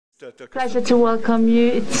Pleasure to welcome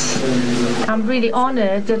you. I'm really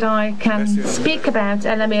honored that I can speak about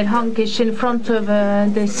Elamir Hankiss in front of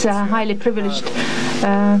this highly privileged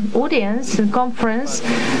audience and conference.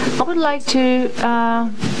 I would like to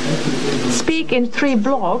speak in 3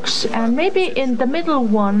 blocks, and maybe in the middle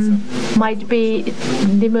one might be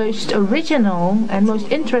the most original and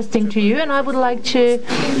most interesting to you, and I would like to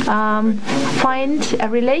find a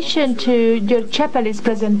relation to György Csepeli's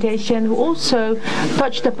presentation, who also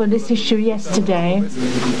touched upon this issue yesterday.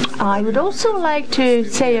 I would also like to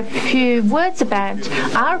say a few words about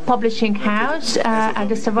our publishing house at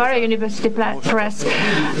the Savara University Press,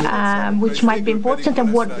 which might be important,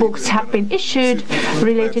 and what books have been issued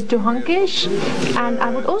related to Hankiss. And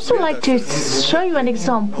I would also like to show you an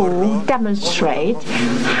example, demonstrate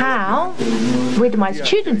how, with my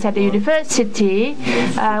students at the university,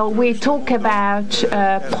 we talk about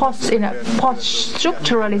in a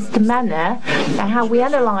post-structuralist manner, and how we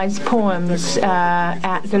analyze poems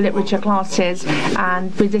at the literature classes.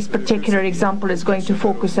 And with this particular example is going to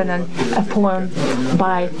focus on a poem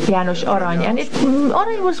by János Arany. And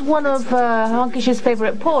Arany was one of Hankiss's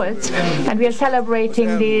favorite poets, and we are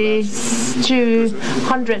celebrating the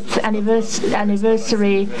 200th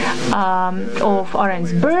anniversary of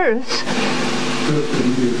Arany's birth.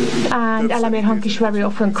 And Elamir Hankiss very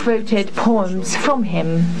often quoted poems from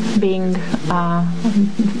him, being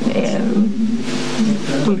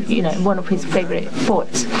one of his favorite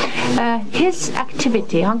poets. His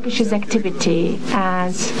activity, Hankiss's activity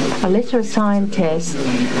as a literary scientist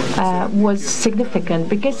was significant,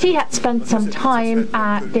 because he had spent some time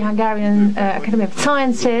at the Hungarian Academy of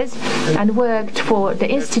Sciences and worked for the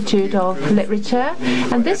Institute of Literature.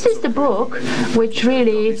 And this is the book which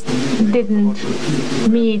really didn't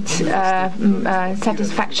meet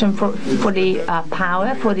satisfaction for the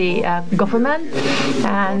power, for the government,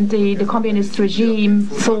 and the communist regime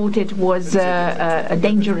thought it was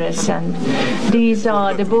dangerous. And these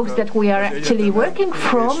are the books that we are actually working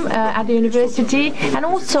from at the university, and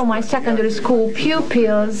also my secondary school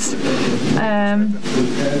pupils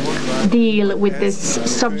deal with this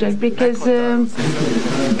subject, because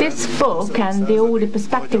this book and all the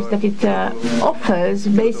perspectives that it offers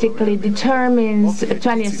basically determines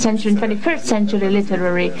 20th century and 21st century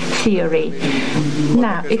literary theory.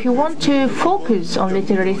 Now, if you want to focus on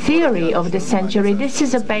literary theory of the century, this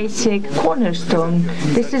is a basic cornerstone.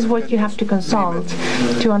 This is what you have to consult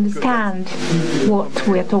to understand what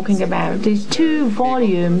we are talking about. These 2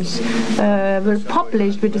 volumes were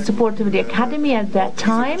published with the support of the Academy at that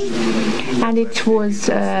time, and it was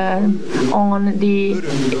on the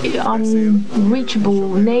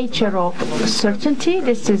unreachable nature of certainty.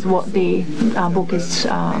 This is what the book is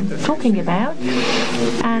talking about.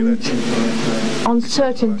 And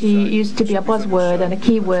uncertainty used to be a buzzword and a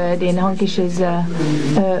key word in Hankiss's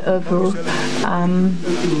oeuvre.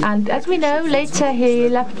 And as we know, later he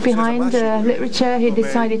left behind literature. He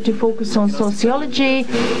decided to focus on sociology,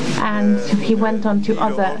 and he went on to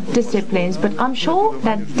other disciplines. But I'm sure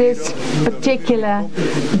that this particular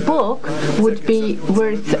book would be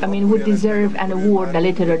would deserve an award, a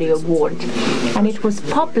literary award. And it was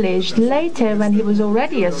published later when he was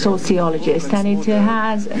already a sociologist, and it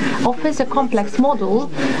offers a complex model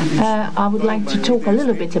I would like to talk a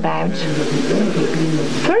little bit about.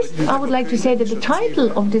 First, I would like to say that the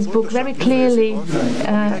title of this book very clearly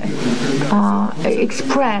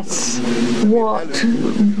express what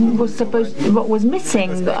was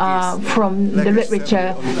missing from the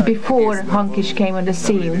literature before Hankiss came on the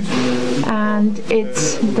scene, and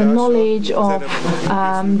it's the knowledge of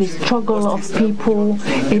the struggle of people,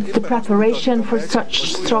 it's the preparation for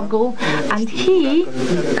such struggle, and he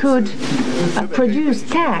could produce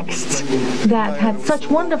texts that had such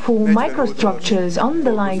wonderful microstructures,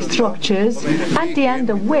 underlying structures, at the end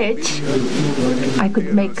of which I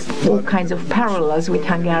could make all kinds of parallels with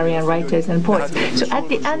Hungarian writers and poets. So at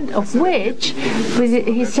the end of which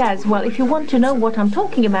he says, well, if you want to know what I'm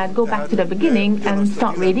talking about, go back to the beginning and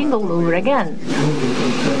start reading all over again.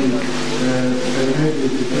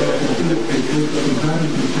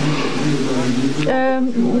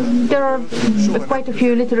 There are quite a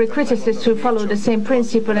few literary criticists who follow the same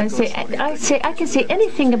principle and say, I can say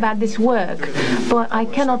anything about this work, but I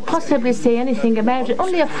cannot possibly say anything about it,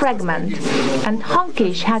 only a fragment. And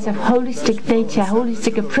Hankiss has a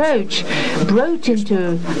holistic approach brought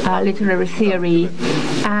into literary theory,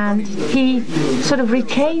 and he sort of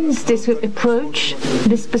retains this approach,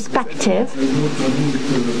 this perspective,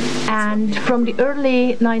 and from the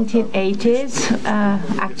early 1980s,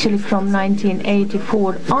 actually from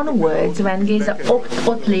 1984 onwards, when Géza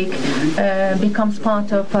Ottlik becomes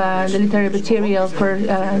part of the literary material for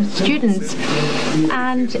students,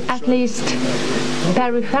 and at least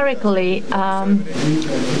peripherically,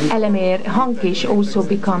 Elemér Hankiss also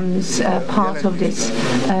becomes part of this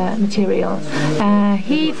material.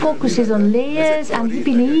 He focuses on layers, and he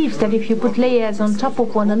believes that if you put layers on top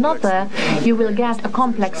of one another, you will get a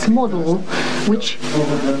complex model, which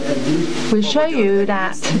will show you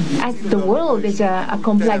that as the world is a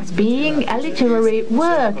complex being, a literary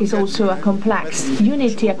work is also a complex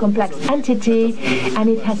unity, a complex entity, and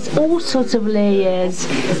it has all sorts of layers,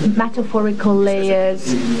 metaphorical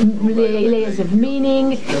layers, layers of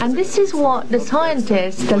meaning, and this is what the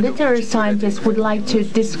scientists, the literary scientists, would like to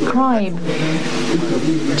describe,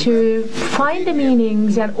 to find the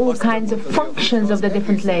meanings and all kinds of functions of the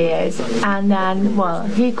different layers. And then, well,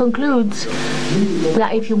 he concludes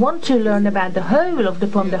that if you want to learn about the whole of the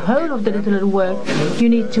poem, the whole of the literary work, you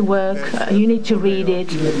need to read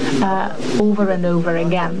it over and over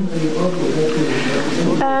again.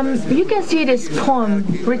 You can see this poem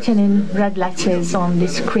written in red letters on the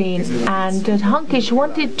screen, and Hankiss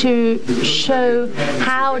wanted to show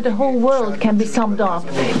how the whole world can be summed up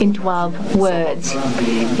in 12 words.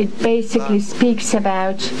 It basically speaks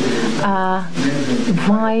about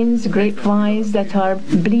vines, grapevines that are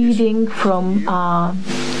bleeding from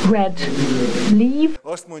red leaf.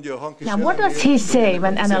 Now, what does he say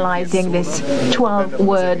when analyzing this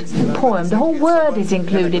 12-word poem? The whole word is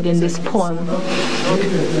included in this poem.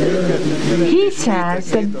 He says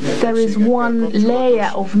that there is one layer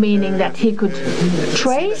of meaning that he could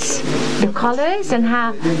trace, the colors, and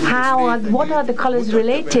what are the colors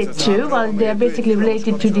related to? Well, they're basically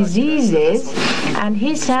related to diseases, and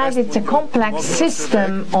he says it's a complex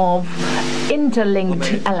system of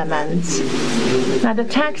interlinked elements. Now, the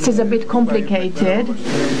text is a bit complicated.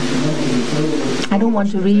 I don't want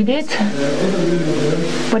to read it,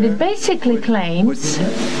 but it basically claims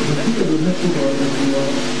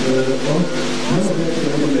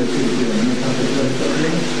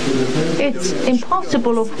it's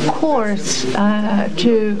impossible, of course,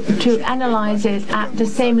 to analyze it at the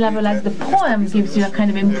same level as the poem gives you a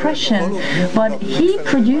kind of impression, but he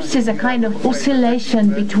produces a kind of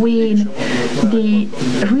oscillation between the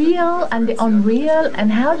real and the unreal,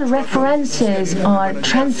 and how the references are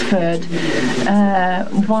transferred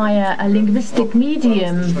via a linguistic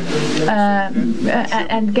medium,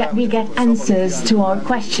 and we get answers to our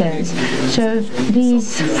questions. So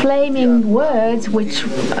these flaming words which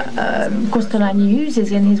Kosztolanyi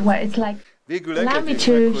uses in his work, it's like, allow me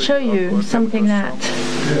to show you something that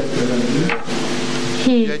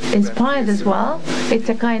he inspired as well. It's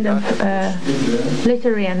a kind of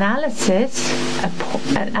literary analysis,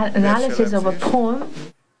 an analysis of a poem.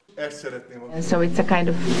 And so it's a kind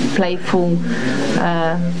of playful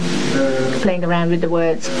playing around with the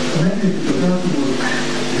words.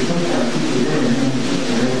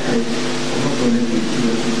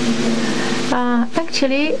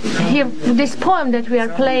 Actually, this poem that we are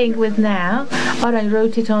playing with now, Arany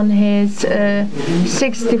wrote it on his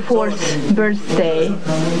 64th birthday.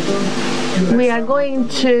 We are going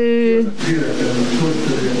to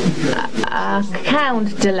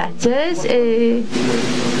count the letters.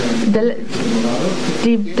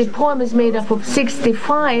 The poem is made up of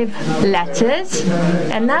 65 letters,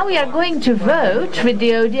 and now we are going to vote with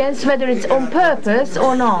the audience whether it's on purpose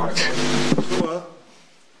or not.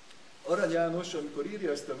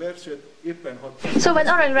 So when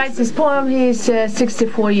Arany writes this poem, he's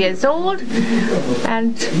 64 years old,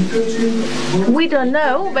 and we don't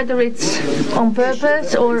know whether it's on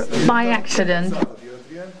purpose or by accident.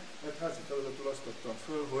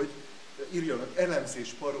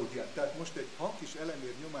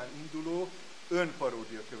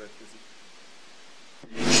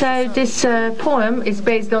 So this poem is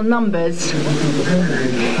based on numbers,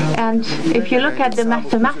 and if you look at the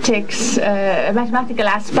mathematical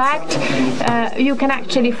aspect, you can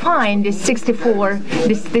actually find this 64,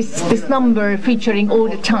 this number featuring all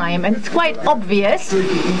the time, and it's quite obvious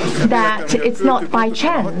that it's not by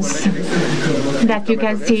chance that you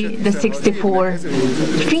can see the 64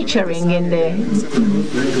 featuring in the.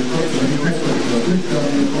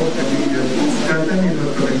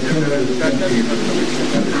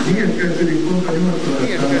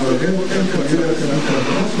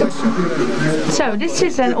 So this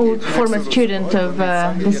is an old former student of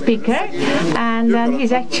the speaker, and then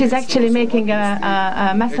she's actually making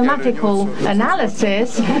a mathematical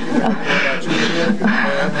analysis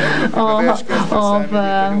of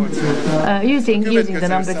using the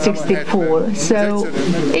number 64. So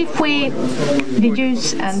if we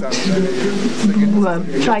deduce and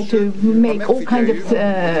try to make all kinds of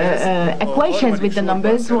equations with the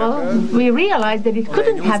numbers, well, we realize that it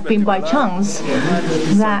couldn't have been by chance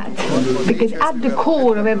that, because at the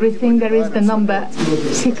core of everything there is the number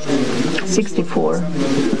 64.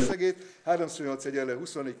 3-8 egyenlő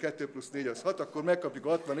 24, 2 plusz 4 az 6, akkor megkapjuk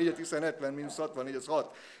a 64-et, hiszen 70 mínusz 64 az 6.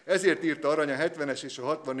 Ezért írta Arany a 70-es és a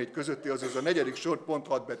 64 közötti, azaz a negyedik sort pont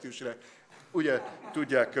 6 betűsre. Ugye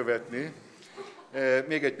tudják követni.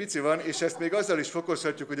 Még egy pici van, és ezt még azzal is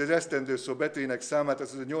fokozhatjuk, hogy az esztendő szó betűinek számát,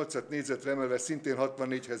 az a 8-at négyzetre emelve szintén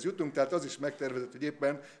 64-hez jutunk, tehát az is megtervezett, hogy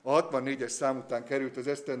éppen a 64-es szám után került az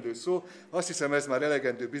esztendő szó. Azt hiszem, ez már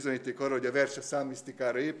elegendő bizonyíték arra, hogy a vers a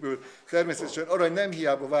számmisztikára épül. Természetesen Arany nem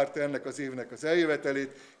hiába várta ennek az évnek az eljövetelét,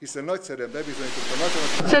 hiszen nagyszerűen bebizonyította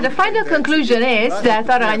matematikát. So the final conclusion is that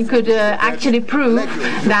Arany could actually prove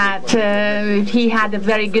that he had a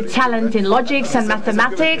very good talent in logics and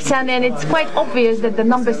mathematics, and then it's quite obvious that the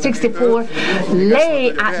number 64 lay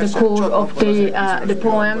at the core of the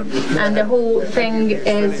poem, and the whole thing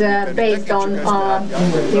is based on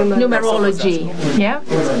numerology. Yeah.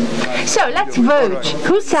 So let's vote.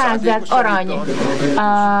 Who says that Arany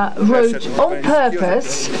wrote on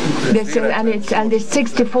purpose this, and these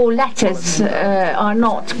 64 letters are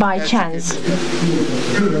not by chance?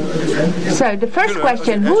 So the first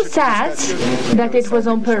question: who says that it was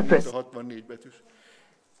on purpose?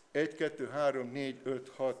 1, 2, 3, 4,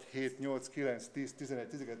 5, 6, 7, 8, 9,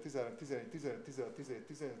 10, 11, 12, 13, 14, 15, 16, 17,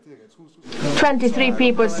 18, 19, 20. 23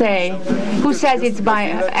 people say. Who says it's by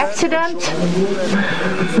accident?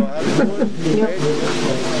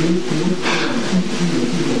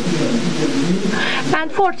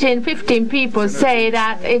 And 15 people say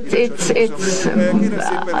that it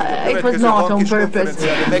was not on purpose.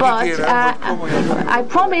 But I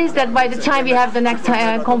promise that by the time we have the next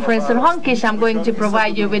conference on Hankiss, I'm going to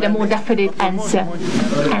provide you with a more definite answer.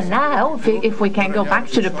 And now, if we can go back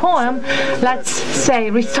to the poem, let's say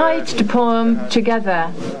recite the poem together.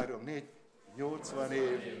 80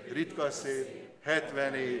 év, ritka szép,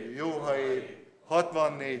 70 év, jóha év,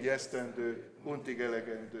 64 esztendő, untig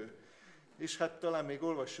elegendő. És hát talán még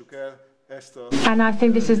olvassuk el ezt a... And I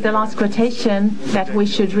think this is the last quotation that we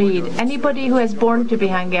should read. Anybody who is born to be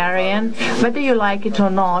Hungarian, whether you like it or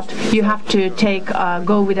not, you have to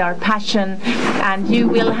go with our passion, and you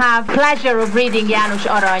will have pleasure of reading János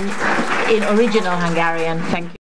Arany in original Hungarian. Thank you.